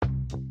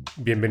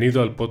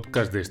Bienvenido al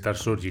podcast de Star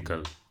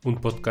Surgical, un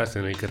podcast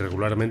en el que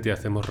regularmente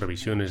hacemos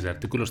revisiones de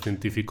artículos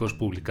científicos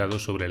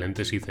publicados sobre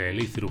lentes ICL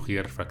y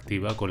cirugía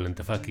refractiva con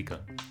lente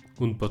fáquica,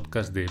 un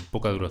podcast de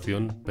poca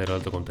duración pero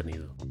alto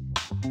contenido.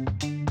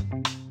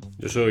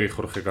 Yo soy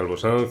Jorge Calvo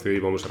Sanz y hoy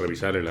vamos a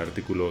revisar el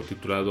artículo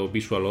titulado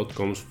Visual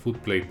Outcomes,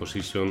 Footplate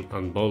Position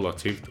and Ball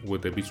Achieved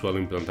with the Visual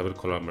Implantable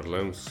Collamer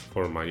Lens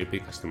for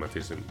Myopic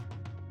Astigmatism.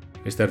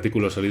 Este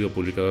artículo ha salido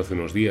publicado hace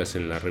unos días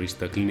en la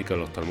revista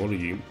Clinical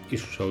Ophthalmology y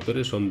sus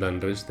autores son Dan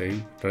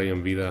Renstein,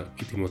 Ryan Vida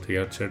y Timothy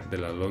Archer de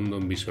la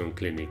London Vision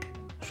Clinic.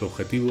 Su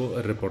objetivo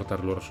es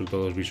reportar los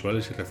resultados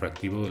visuales y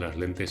refractivos de las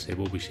lentes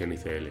Evo Vision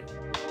ICL.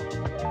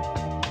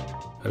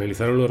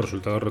 Analizaron los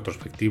resultados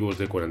retrospectivos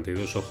de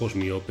 42 ojos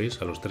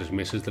miopes a los 3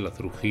 meses de la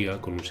cirugía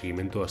con un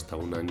seguimiento hasta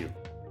un año,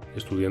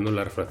 estudiando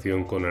la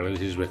refracción con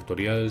análisis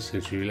vectorial,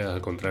 sensibilidad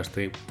al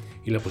contraste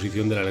y la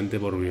posición de la lente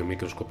por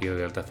biomicroscopía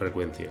de alta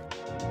frecuencia.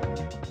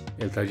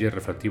 El talle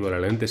refractivo de la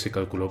lente se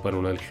calculó para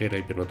una ligera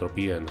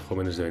hipermetropía en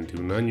jóvenes de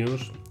 21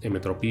 años,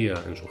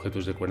 hemetropía en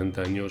sujetos de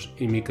 40 años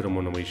y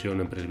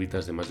micromonomisión en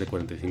presbitas de más de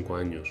 45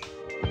 años.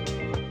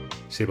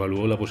 Se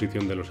evaluó la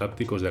posición de los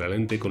ápticos de la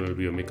lente con el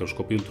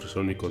biomicroscopio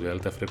ultrasónico de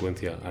alta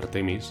frecuencia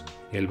Artemis,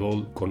 el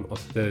BOLD con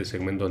OCT de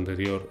segmento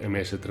anterior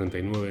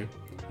MS39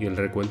 y el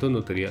recuento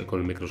endotelial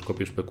con el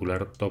microscopio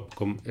especular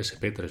Topcom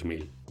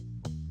SP3000.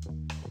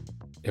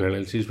 El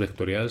análisis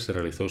vectorial se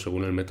realizó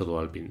según el método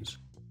Alpins.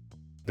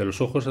 De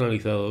los ojos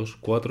analizados,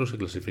 4 se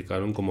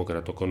clasificaron como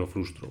queratocono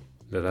frustro.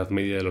 La edad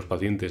media de los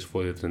pacientes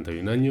fue de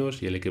 31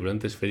 años y el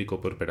equivalente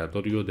esférico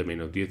preoperatorio de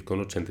menos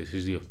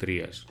 10,86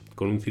 dioptrías,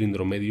 con un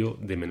cilindro medio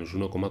de menos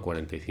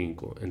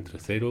 1,45, entre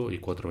 0 y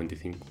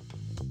 4,25.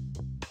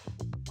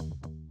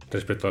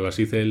 Respecto a las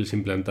ICLs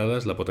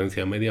implantadas, la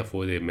potencia media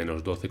fue de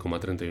menos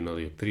 12,31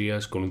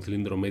 dioptrías, con un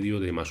cilindro medio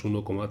de más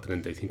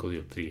 1,35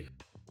 dioptrías.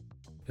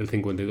 El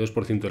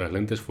 52% de las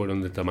lentes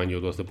fueron del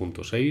tamaño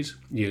 12.6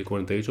 y el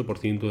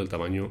 48% del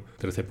tamaño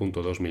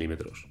 13.2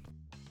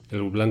 mm.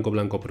 El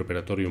blanco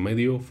preoperatorio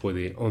medio fue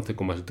de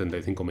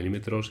 11,75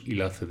 mm y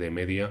la CD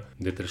media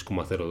de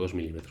 3,02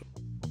 mm.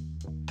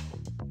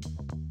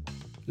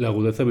 La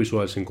agudeza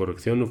visual sin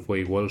corrección fue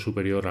igual o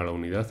superior a la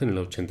unidad en el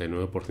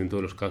 89%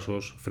 de los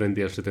casos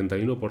frente al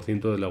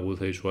 71% de la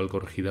agudeza visual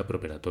corregida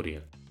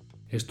preoperatoria.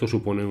 Esto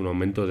supone un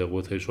aumento de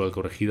agudeza visual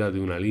corregida de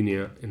una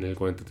línea en el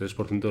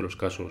 43% de los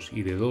casos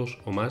y de 2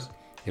 o más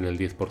en el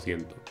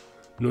 10%.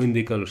 No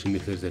indican los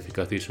índices de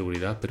eficacia y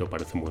seguridad, pero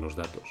parecen buenos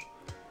datos.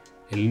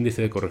 El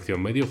índice de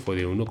corrección medio fue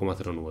de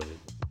 1,09.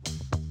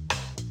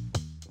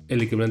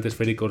 El equivalente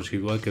esférico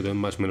residual quedó en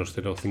más menos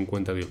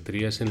 0,50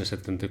 dioptrías en el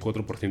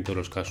 74% de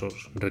los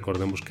casos.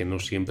 Recordemos que no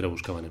siempre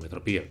buscaban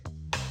hemetropía.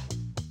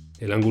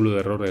 El ángulo de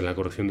error en la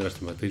corrección del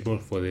astigmatismo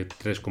fue de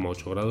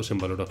 3,8 grados en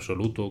valor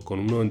absoluto, con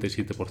un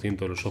 97%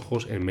 de los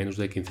ojos en menos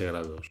de 15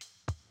 grados.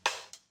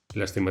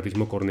 El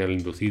astigmatismo corneal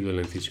inducido en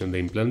la incisión de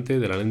implante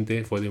de la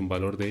lente fue de un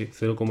valor de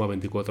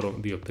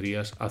 0,24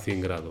 dioptrías a 100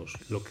 grados,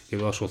 lo que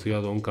quedó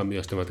asociado a un cambio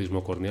de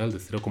astigmatismo corneal de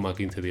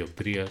 0,15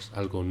 dioptrías,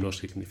 algo no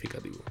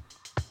significativo.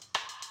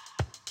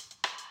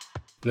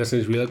 La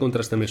sensibilidad al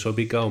contraste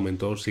mesópica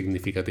aumentó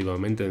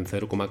significativamente en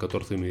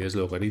 0,14 unidades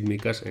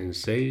logarítmicas en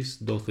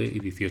 6, 12 y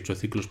 18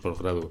 ciclos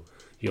por grado,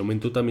 y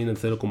aumentó también en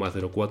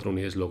 0,04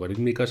 unidades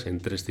logarítmicas en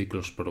 3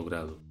 ciclos por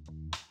grado.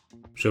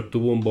 Se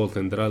obtuvo un BOLD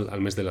central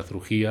al mes de la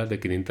cirugía de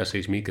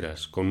 506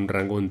 micras, con un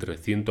rango entre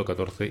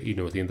 114 y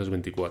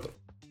 924.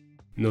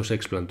 No se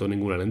explantó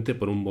ninguna lente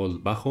por un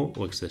BOLD bajo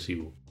o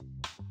excesivo.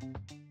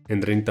 En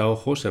 30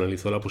 ojos se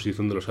analizó la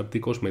posición de los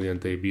ápticos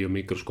mediante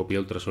biomicroscopía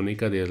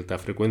ultrasónica de alta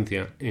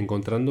frecuencia,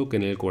 encontrando que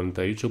en el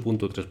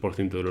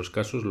 48,3% de los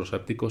casos los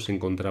ápticos se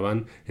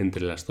encontraban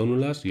entre las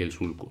zónulas y el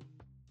sulco.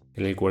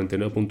 En el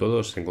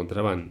 49,2% se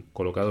encontraban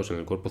colocados en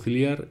el cuerpo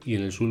ciliar y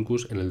en el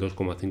sulcus en el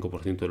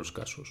 2,5% de los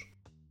casos.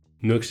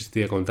 No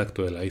existía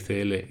contacto de la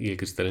ICL y el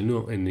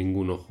cristalino en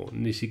ningún ojo,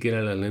 ni siquiera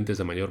en las lentes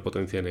de mayor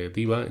potencia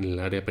negativa en el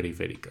área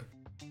periférica.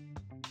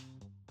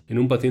 En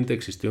un paciente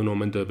existió un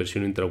aumento de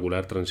presión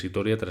intraocular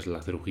transitoria tras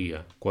la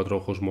cirugía. 4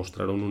 ojos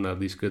mostraron una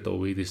discreta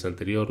uveitis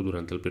anterior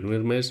durante el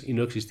primer mes y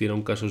no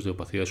existieron casos de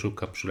opacidad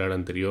subcapsular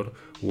anterior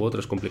u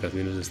otras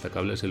complicaciones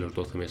destacables en los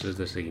 12 meses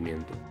de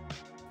seguimiento.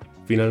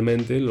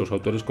 Finalmente, los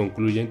autores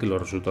concluyen que los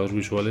resultados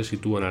visuales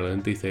sitúan a la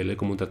lente ICL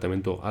como un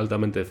tratamiento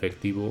altamente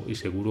efectivo y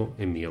seguro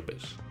en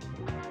miopes.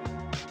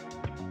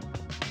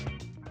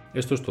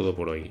 Esto es todo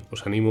por hoy.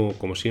 Os animo,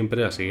 como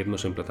siempre, a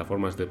seguirnos en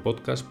plataformas de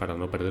podcast para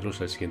no perderos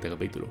el siguiente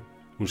capítulo.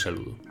 Un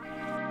saludo.